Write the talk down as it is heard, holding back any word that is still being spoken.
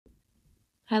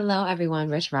Hello, everyone.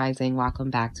 Rich Rising. Welcome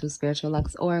back to Spiritual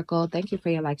Lux Oracle. Thank you for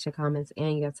your likes, your comments,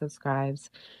 and your subscribes.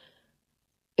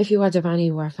 If you are divine,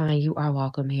 you are fine. You are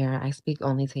welcome here. I speak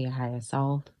only to your higher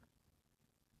self.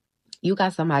 You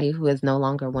got somebody who is no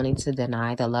longer wanting to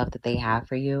deny the love that they have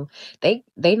for you. They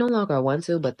no longer want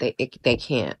to, but they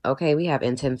can't. Okay, we have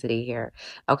intensity here.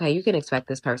 Okay, you can expect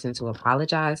this person to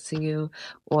apologize to you,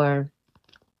 or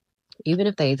even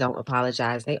if they don't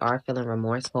apologize, they are feeling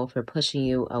remorseful for pushing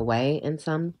you away in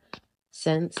some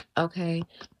sense. Okay.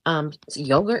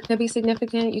 Yogurt could be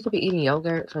significant. You could be eating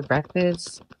yogurt for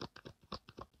breakfast.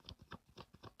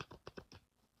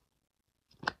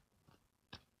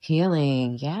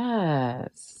 Healing,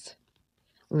 yes.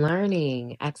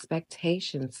 Learning,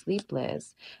 expectations,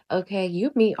 sleepless. Okay,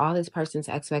 you meet all this person's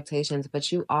expectations,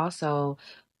 but you also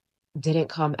didn't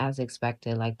come as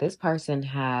expected. Like this person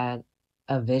had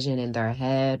a vision in their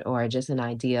head or just an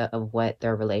idea of what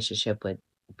their relationship would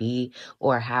be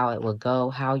or how it would go,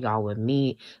 how y'all would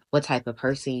meet, what type of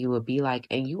person you would be like.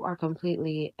 And you are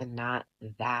completely not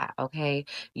that. Okay.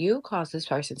 You cause this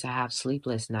person to have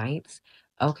sleepless nights.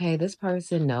 Okay, this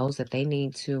person knows that they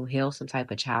need to heal some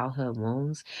type of childhood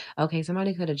wounds. Okay,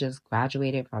 somebody could have just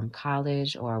graduated from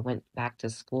college or went back to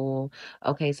school.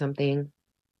 Okay, something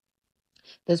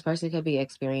this person could be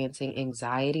experiencing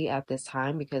anxiety at this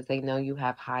time because they know you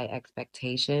have high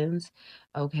expectations.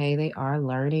 Okay, they are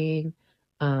learning.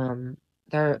 Um,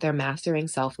 they're mastering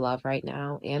self-love right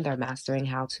now, and they're mastering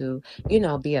how to,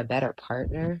 be a better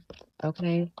partner.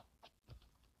 Okay.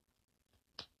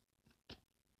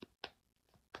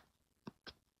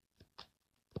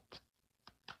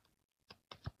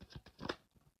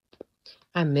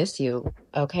 I miss you.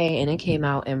 Okay. And it came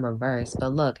out in reverse.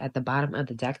 But look, at the bottom of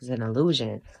the deck is an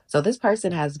illusion. So this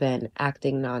person has been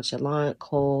acting nonchalant,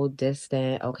 cold,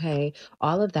 distant. Okay.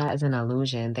 All of that is an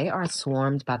illusion. They are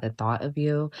swarmed by the thought of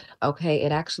you. Okay.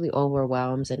 It actually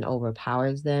overwhelms and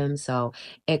overpowers them. So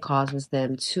it causes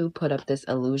them to put up this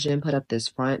illusion, put up this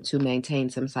front to maintain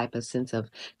some type of sense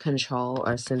of control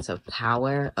or sense of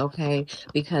power. Okay.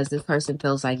 Because this person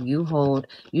feels like you hold,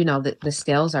 the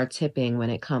scales are tipping when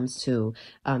it comes to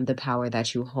the power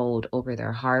that you hold over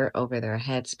their heart, over their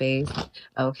headspace.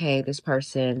 Okay, this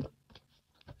person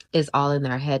is all in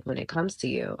their head when it comes to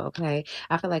you. Okay,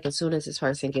 I feel like as soon as this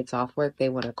person gets off work, they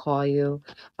want to call you.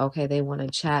 Okay, they want to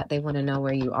chat, they want to know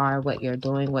where you are, what you're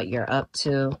doing, what you're up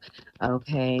to.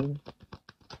 Okay.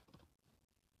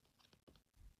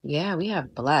 Yeah, we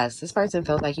have blessed. This person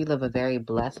feels like you live a very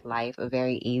blessed life, a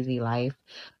very easy life.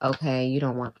 Okay, you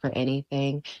don't want for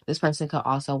anything. This person could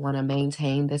also want to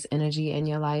maintain this energy in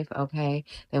your life. Okay,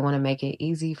 they want to make it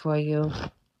easy for you.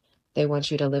 They want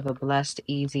you to live a blessed,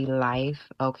 easy life.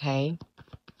 Okay,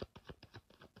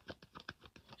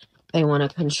 they want to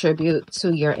contribute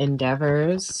to your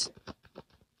endeavors.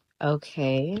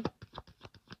 Okay.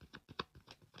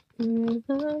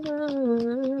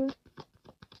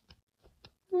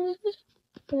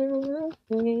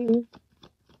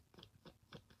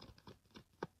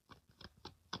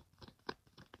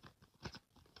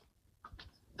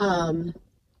 Um,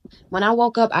 when I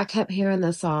woke up, I kept hearing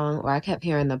the song, or I kept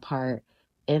hearing the part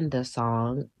in the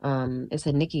song. It's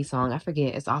a Nicki song. I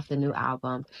forget. It's off the new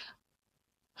album.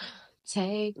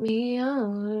 Take me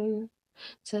on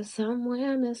to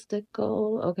somewhere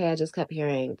mystical. Okay, I just kept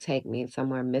hearing take me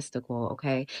somewhere mystical.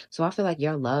 Okay, so I feel like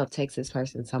your love takes this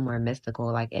person somewhere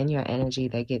mystical. Like in your energy,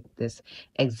 they get this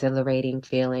exhilarating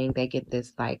feeling. They get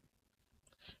this like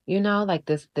like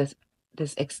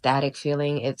this ecstatic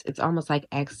feeling. It's almost like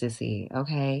ecstasy.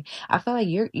 Okay, I feel like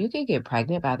you could get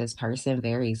pregnant by this person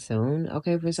very soon.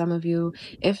 Okay, for some of you.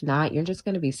 If not, you're just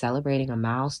going to be celebrating a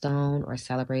milestone or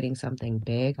celebrating something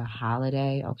big, a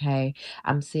holiday. Okay,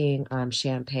 I'm seeing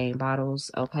champagne bottles.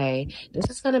 Okay, this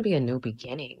is going to be a new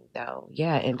beginning though.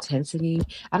 Yeah, intensity.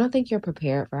 I don't think you're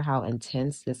prepared for how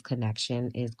intense this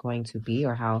connection is going to be,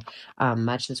 or how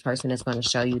much this person is going to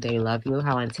show you they love you,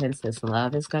 how intense this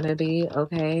love is going to be.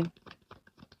 Okay.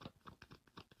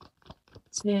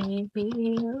 Take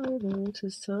me over to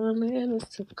somewhere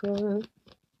mystical.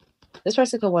 This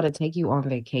person could want to take you on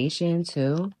vacation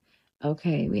too.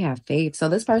 Okay, we have faith. So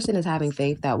this person is having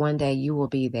faith that one day you will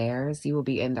be theirs, you will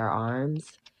be in their arms.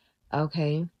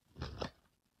 Okay.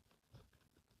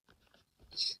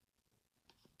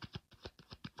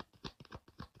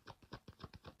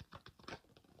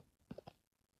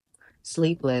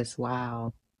 Sleepless.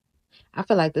 Wow. I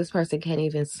feel like this person can't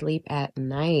even sleep at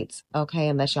night. Okay,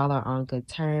 unless y'all are on good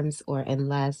terms, or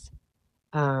unless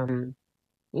um,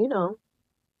 you know,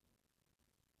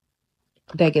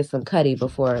 they get some cutty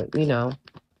before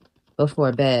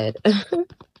bed.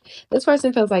 This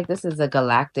person feels like this is a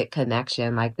galactic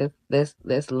connection. Like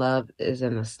this love is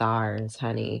in the stars,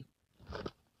 honey.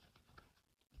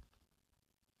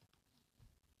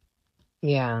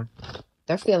 Yeah.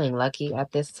 They're feeling lucky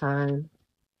at this time.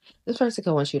 This person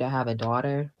could want you to have a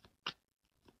daughter.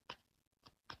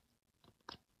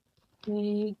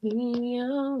 Take me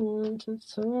out to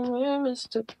somewhere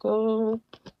mystical.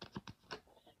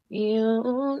 Yeah,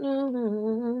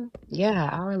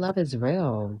 our love is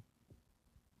real.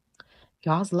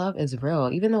 Y'all's love is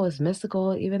real. Even though it's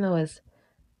mystical, even though it's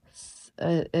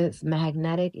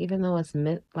magnetic, even though it's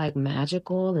like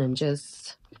magical and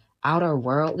just outer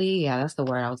worldly. Yeah, that's the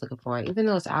word I was looking for. Even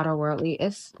though it's outer worldly,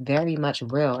 it's very much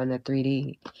real in the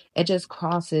 3D. It just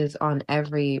crosses on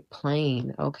every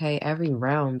plane, okay? Every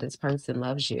realm this person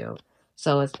loves you.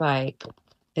 So it's like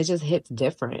it just hits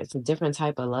different. It's a different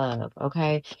type of love,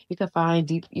 okay? You could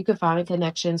find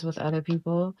connections with other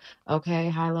people, okay?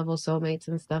 High level soulmates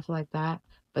and stuff like that.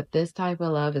 But this type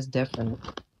of love is different.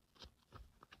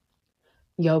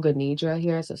 Yoga nidra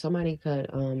here, so somebody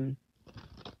could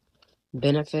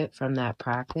benefit from that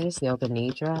practice. Yoga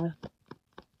nidra,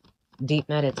 deep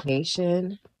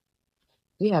meditation.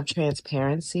 We have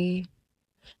transparency.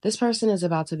 This person is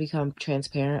about to become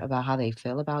transparent about how they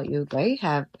feel about you. They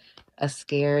have a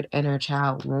scared inner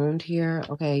child wound here.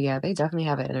 Okay, yeah, they definitely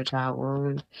have an inner child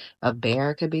wound. A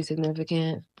bear could be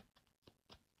significant.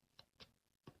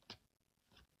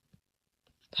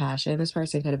 Passion. This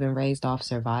person could have been raised off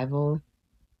survival.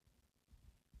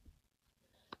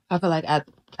 I feel like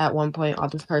at one point all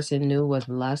this person knew was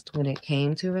lust when it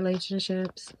came to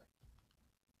relationships.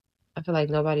 I feel like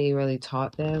nobody really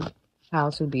taught them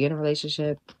how to be in a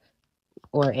relationship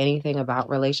or anything about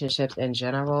relationships in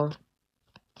general.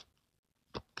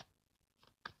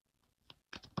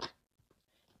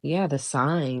 Yeah, the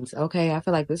signs. Okay, I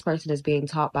feel like this person is being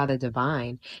taught by the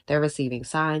divine. They're receiving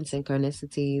signs,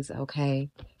 synchronicities. Okay,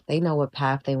 they know what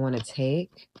path they want to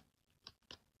take.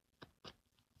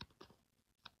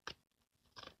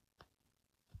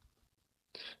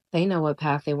 They know what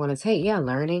path they want to take. Yeah,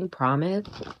 learning, promise.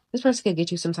 This person could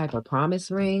get you some type of promise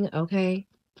ring. Okay.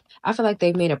 I feel like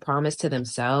they've made a promise to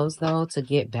themselves, though, to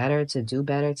get better, to do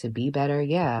better, to be better.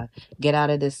 Yeah. Get out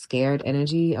of this scared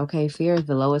energy. Okay. Fear is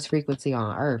the lowest frequency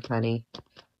on earth, honey.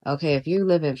 Okay. If you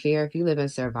live in fear, if you live in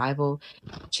survival,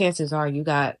 chances are you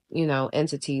got,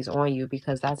 entities on you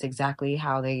because that's exactly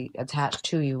how they attach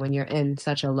to you when you're in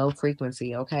such a low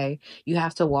frequency. Okay. You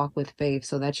have to walk with faith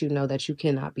so that you know that you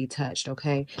cannot be touched.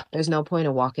 Okay. There's no point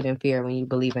of walking in fear when you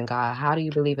believe in God. How do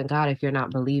you believe in God if you're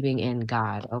not believing in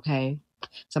God? Okay.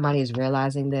 Somebody is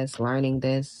realizing this, learning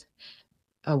this,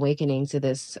 awakening to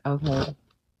this. Okay.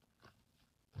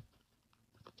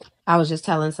 I was just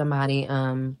telling somebody,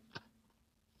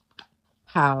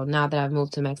 how now that I've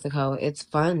moved to Mexico, it's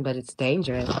fun, but it's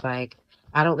dangerous. Like,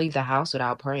 I don't leave the house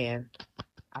without praying.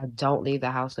 I don't leave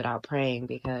the house without praying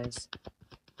because,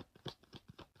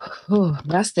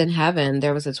 rest in heaven,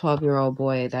 there was a 12-year-old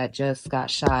boy that just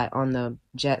got shot on the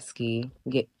jet ski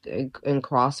in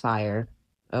Crossfire,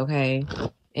 okay,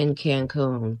 in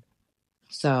Cancun.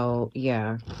 So,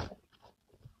 yeah,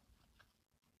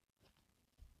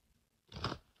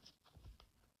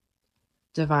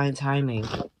 divine timing.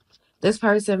 This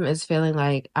person is feeling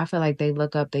like, I feel like they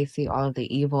look up, they see all of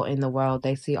the evil in the world,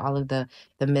 they see all of the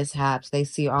mishaps, they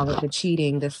see all of the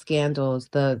cheating, the scandals,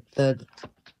 the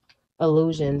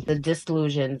illusions, the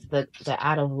disillusions, the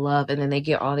out of love, and then they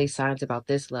get all these signs about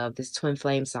this love. This twin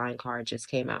flame sign card just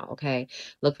came out. Okay,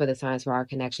 look for the signs for our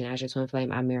connection. As your twin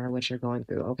flame, I mirror what you're going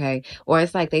through. Okay, or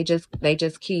it's like they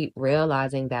just keep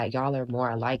realizing that y'all are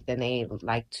more alike than they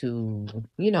like to,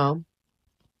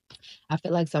 I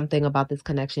feel like something about this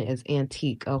connection is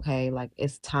antique, okay? Like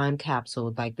it's time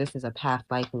capsule. Like this is a past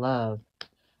life love,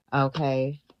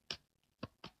 okay?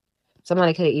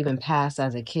 Somebody could have even passed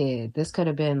as a kid. This could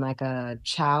have been like a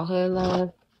childhood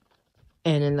love.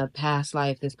 And in the past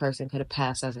life, this person could have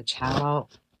passed as a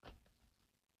child.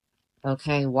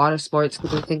 Okay, water sports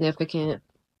could be significant.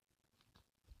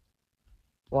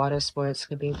 Water sports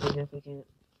could be significant.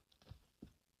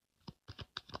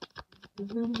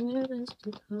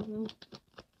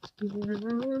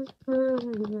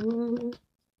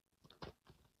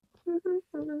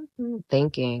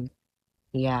 Thinking.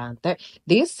 Yeah,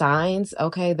 these signs,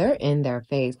 okay, they're in their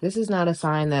face. This is not a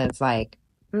sign that's like,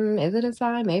 is it a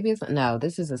sign? Maybe it's no.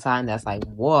 This is a sign that's like,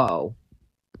 whoa,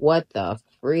 what the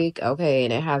freak? Okay,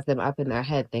 and it has them up in their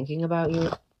head thinking about you.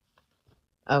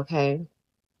 Okay,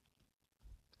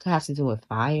 could have to do with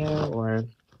fire or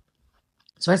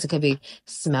first it could be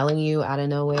smelling you out of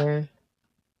nowhere.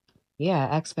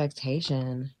 Yeah,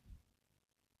 expectation.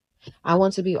 I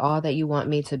want to be all that you want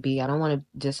me to be. I don't want to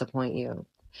disappoint you.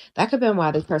 That could have been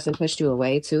why this person pushed you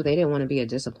away too. They didn't want to be a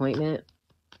disappointment.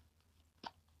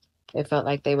 It felt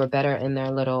like they were better in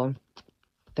their little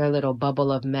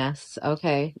bubble of mess.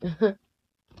 Okay.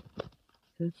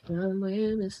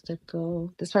 Somewhere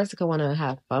mystical. This person could want to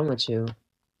have fun with you.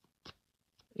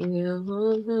 You,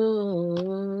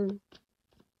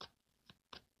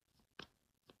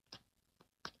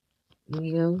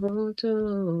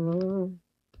 you,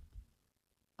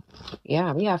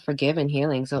 yeah, we have forgive and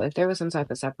healing. So if there was some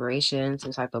type of separation,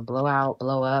 some type of blowout,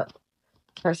 blow up,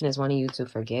 person is wanting you to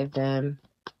forgive them,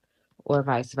 or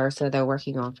vice versa. They're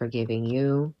working on forgiving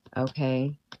you.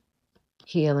 Okay.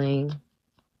 Healing.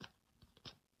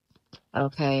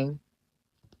 Okay.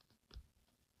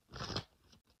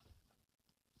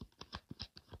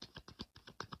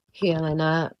 Healing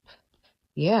up.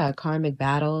 Yeah, karmic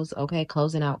battles. Okay,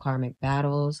 closing out karmic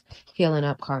battles, healing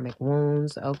up karmic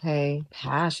wounds. Okay,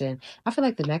 passion. I feel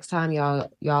like the next time y'all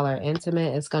are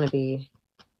intimate, it's gonna be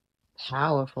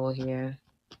powerful here.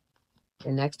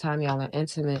 The next time y'all are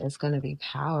intimate, it's gonna be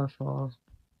powerful.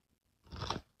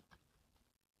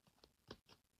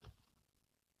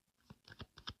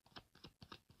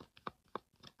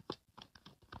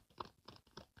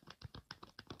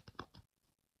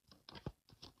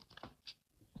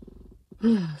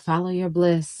 Follow your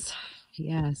bliss.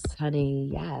 Yes,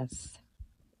 honey. Yes.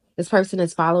 This person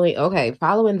is following. Okay,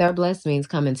 following their bliss means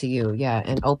coming to you. Yeah,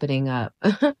 and opening up.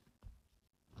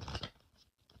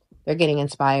 They're getting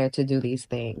inspired to do these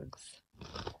things.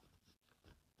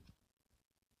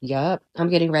 Yup. I'm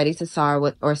getting ready to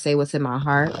say what's in my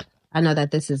heart. I know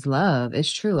that this is love. It's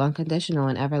true, unconditional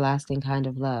and everlasting kind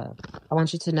of love. I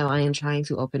want you to know I am trying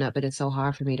to open up, but it's so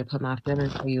hard for me to put my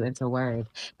feelings for you into words.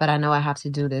 But I know I have to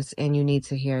do this and you need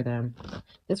to hear them.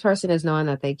 This person is knowing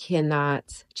that they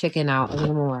cannot chicken out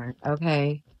anymore.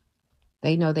 Okay.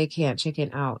 They know they can't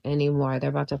chicken out anymore. They're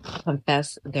about to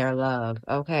confess their love.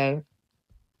 Okay.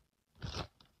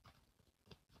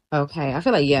 Okay, I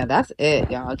feel like, yeah, that's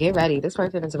it, y'all. Get ready. This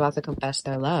person is about to confess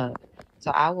their love. So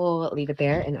I will leave it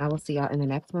there and I will see y'all in the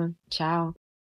next one. Ciao.